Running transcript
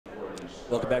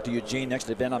Welcome back to Eugene. Next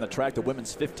event on the track, the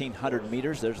women's 1,500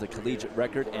 meters. There's the collegiate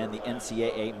record and the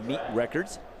NCAA meet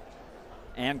records.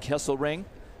 Ann Kesselring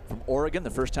from Oregon, the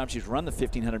first time she's run the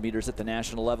 1,500 meters at the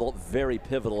national level. Very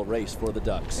pivotal race for the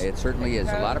Ducks. It certainly is.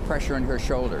 A lot of pressure on her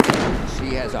shoulders.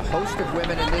 She has a host of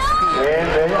women in this field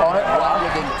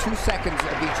within 2 seconds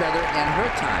of each other and her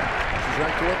time. She's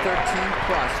run 4:13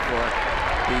 plus for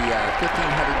the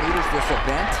 1,500 meters this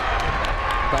event.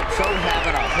 But so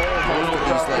having a whole host of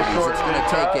these ladies, it's going to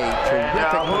take a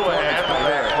terrific performance by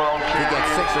her to get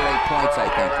 6 or 8 points,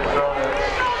 I think.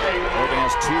 Oregon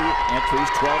has 2 entries,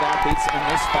 12 athletes in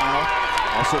this final.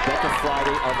 Also Becca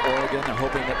Friday of Oregon. They're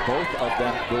hoping that both of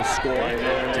them will score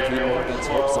to keep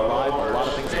Oregon's hopes alive. A lot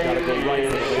of things have got to go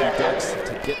right for the Lady Ducks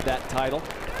to get that title.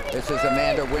 This is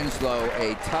Amanda Winslow,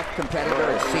 a tough competitor,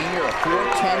 a senior, a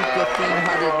 4:10,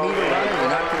 1,500 meter runner.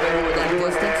 You're not familiar with that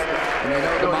distance, and you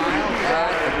know the mile,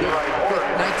 a good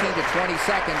 19 to 20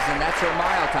 seconds, and that's her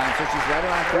mile time. So she's right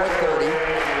around 4:30,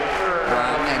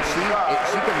 and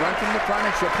she can run from the front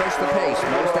and she'll push the pace.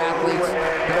 Most athletes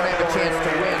don't have a chance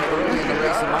to win early in the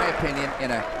race, in my opinion,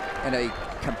 in a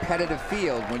competitive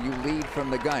field when you lead from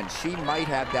the gun. She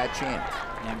might have that chance.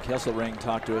 Ann Kesselring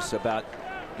talked to us about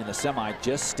in the semi,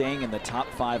 just staying in the top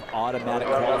 5 automatic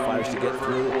qualifiers to get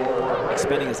through,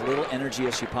 expending as little energy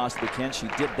as she possibly can. She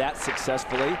did that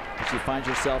successfully. She finds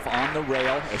herself on the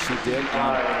rail, as she did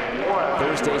on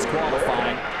Thursday's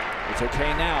qualifying. It's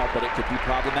okay now, but it could be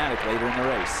problematic later in the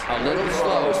race. A little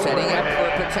slow, setting up for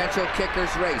a potential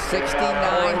kicker's race.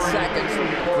 69 seconds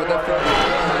for the first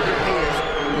 400 meters.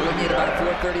 You're looking at about a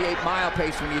 4:38 mile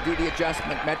pace when you do the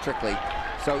adjustment metrically.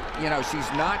 So, you know, she's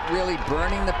not really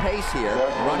burning the pace here,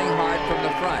 running hard from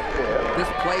the front. This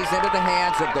plays into the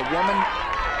hands of the woman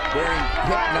wearing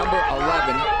hip number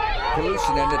 11,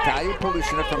 Piliusina, Natalja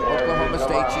Piliusina from Oklahoma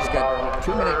State. She's got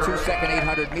 2 minute 2 second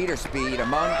 800 meter speed,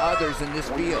 among others in this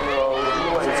field.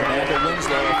 It's Amanda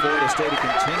Winslow of Florida State who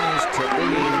continues to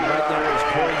lead. And right there is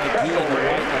Cory McGee in the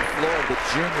right of Florida, the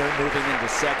junior, moving into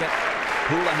second.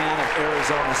 Houlihan of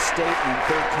Arizona State in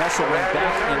third. Kesselring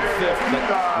back in fifth, but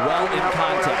well in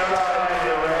contact.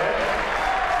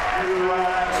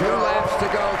 2 laps to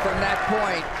go from that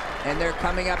point, and they're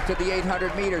coming up to the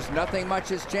 800 meters. Nothing much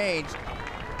has changed.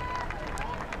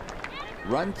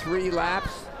 Run 3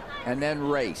 laps and then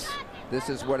race. This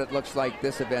is what it looks like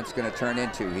this event's going to turn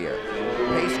into here.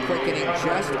 Pace quickening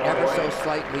just ever so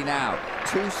slightly now.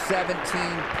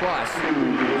 2:17 plus for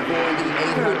the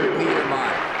 800 meter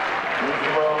mile.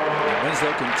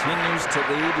 Winslow continues to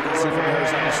lead. You can see from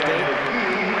Arizona State.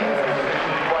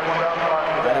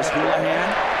 That is Houlihan.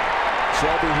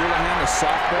 Shelby Houlihan, the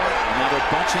sophomore. And now they're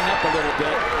bunching up a little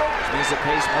bit, which means the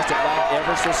pace must have lagged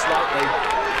ever so slightly.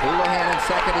 Houlihan in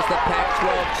second is the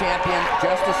Pac-12 champion,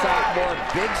 just a sophomore,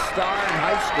 big star in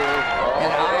high school in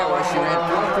Iowa. She ran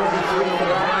 4:43 for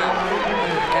the mile.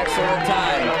 Excellent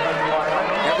time.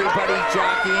 Everybody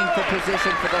jockeying for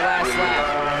position for the last lap.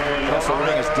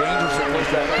 Kesselring is dangerously close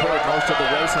to that curve most of the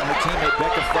race, and her teammate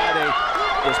Becca Friday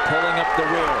is pulling up the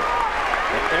rear.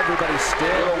 But everybody's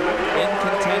still in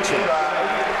contention.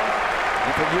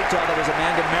 And from Utah, that is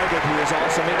Amanda Merritt, who is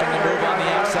also making the move on the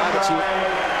outside, but she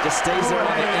just stays there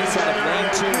on the inside of lane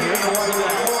 2. Here comes the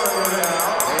lap.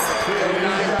 And the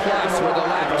 3:09 plus with a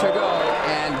lap to go,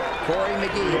 and Cory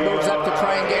McGee moves up to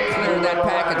try and get clear of that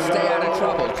pack and stay out of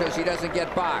trouble so she doesn't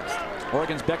get boxed.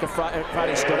 Oregon's Becca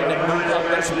Friday starting to move up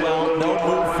as well. No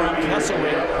move from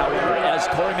Kesselring, however, as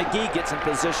Cory McGee gets in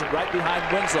position right behind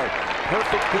Winslow.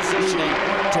 Perfect positioning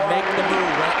to make the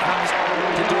move when it comes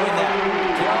to doing that.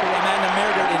 Amanda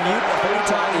Merritt in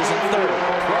Utah is in third.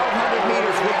 1,200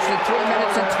 meters reached in 3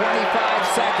 minutes and 25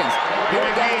 seconds. Here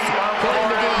it goes. Cory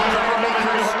McGee trying to make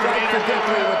her strike for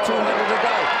victory with 200 to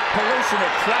go. Piliusina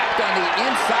trapped on the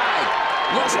inside.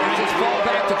 Looks like just fall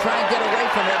back to try and get away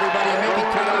from everybody and maybe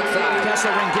cut outside.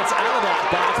 Kesselring gets out of that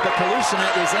box, but Piliusina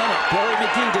is in it. Cory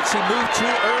McGee, did she move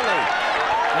too early?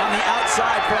 On the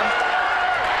outside from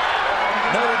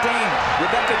Notre Dame.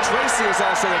 Rebecca Tracy is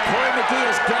also there. Cory McGee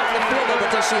has got the field,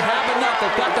 but does she have enough?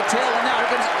 They've got the tail, and now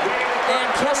here comes Ann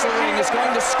Kesselring is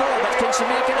going to score, but can she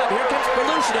make it up? Here comes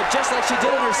Piliusina, just like she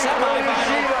did in her semifinal.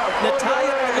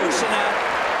 Natalja Piliusina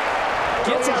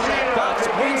gets out of that box,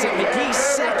 wins it. McGee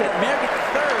second, Merritt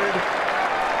third.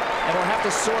 And we'll have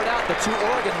to sort out the 2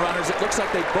 Oregon runners. It looks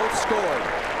like they both scored.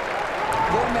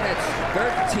 4 minutes,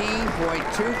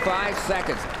 13.25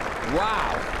 seconds.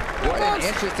 Wow. What an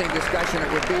interesting discussion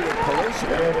it would be with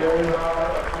Piliusina.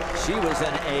 She was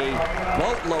in a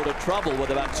boatload of trouble with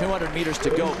about 200 meters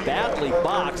to go. Badly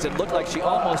boxed. It looked like she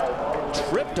almost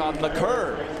tripped on the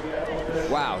curve.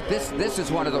 Wow, this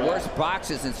is one of the worst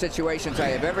boxes and situations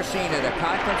I have ever seen at a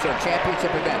conference or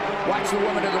championship event. Watch the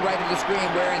woman to the right of the screen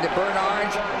wearing the burnt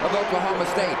orange of Oklahoma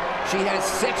State. She has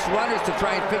 6 runners to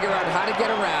try and figure out how to get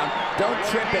around. Don't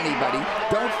trip anybody.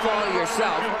 Don't fall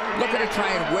yourself. Look at her try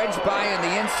and wedge by on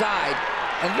the inside.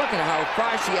 And look at how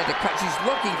far she had to cut. She's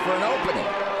looking for an opening.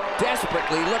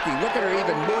 Desperately looking. Look at her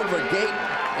even move her gait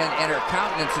and her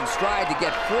countenance and stride to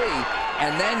get free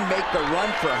and then make the run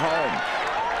for home.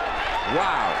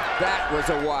 Wow, that was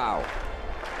a wow.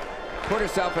 Put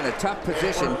herself in a tough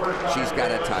position. She's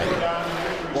got a title.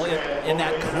 Well, in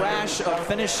that crash of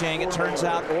finishing, it turns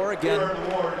out Oregon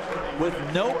with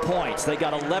no points. They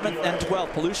got 11th and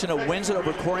 12th. Piliusina wins it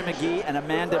over Cory McGee and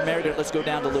Amanda Margaret. Let's go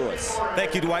down to Lewis.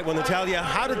 Thank you, Dwight. Well, Natalja,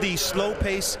 how did the slow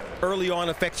pace early on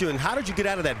affect you, and how did you get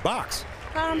out of that box?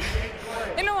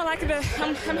 You know, I'm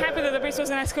happy that the pace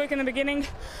wasn't as quick in the beginning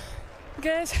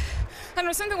because I don't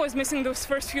know, something was missing those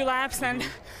first few laps, and it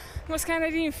was kind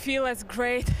of didn't feel as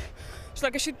great. It's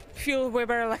like I should feel way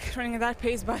better like running at that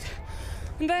pace, but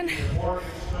and then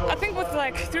I think with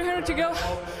like 300 to go,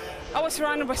 I was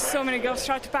surrounded by so many girls.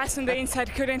 Tried to pass on the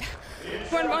inside, couldn't.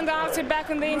 Went on the outside, back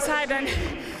on the inside, and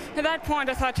at that point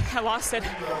I thought I lost it.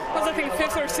 I was I think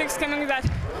 5th or 6th coming that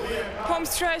home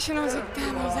stretch, and I was like,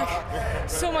 damn, I was like,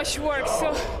 so much work,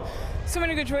 so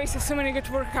many good races, so many good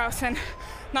workouts, and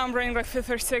now I'm running like 5th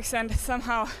or 6th, and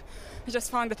somehow I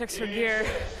just found that extra gear.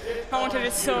 I wanted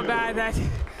it so bad that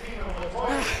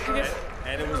I guess.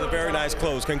 And it was a very nice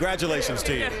close. Congratulations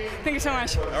to you. Yeah, thank you so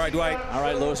much. All right, Dwight. All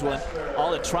right, Lewis,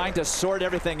 all in trying to sort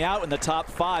everything out in the top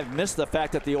 5, missed the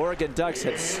fact that the Oregon Ducks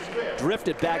had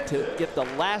drifted back to get the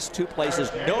last 2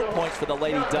 places. No points for the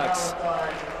Lady Ducks.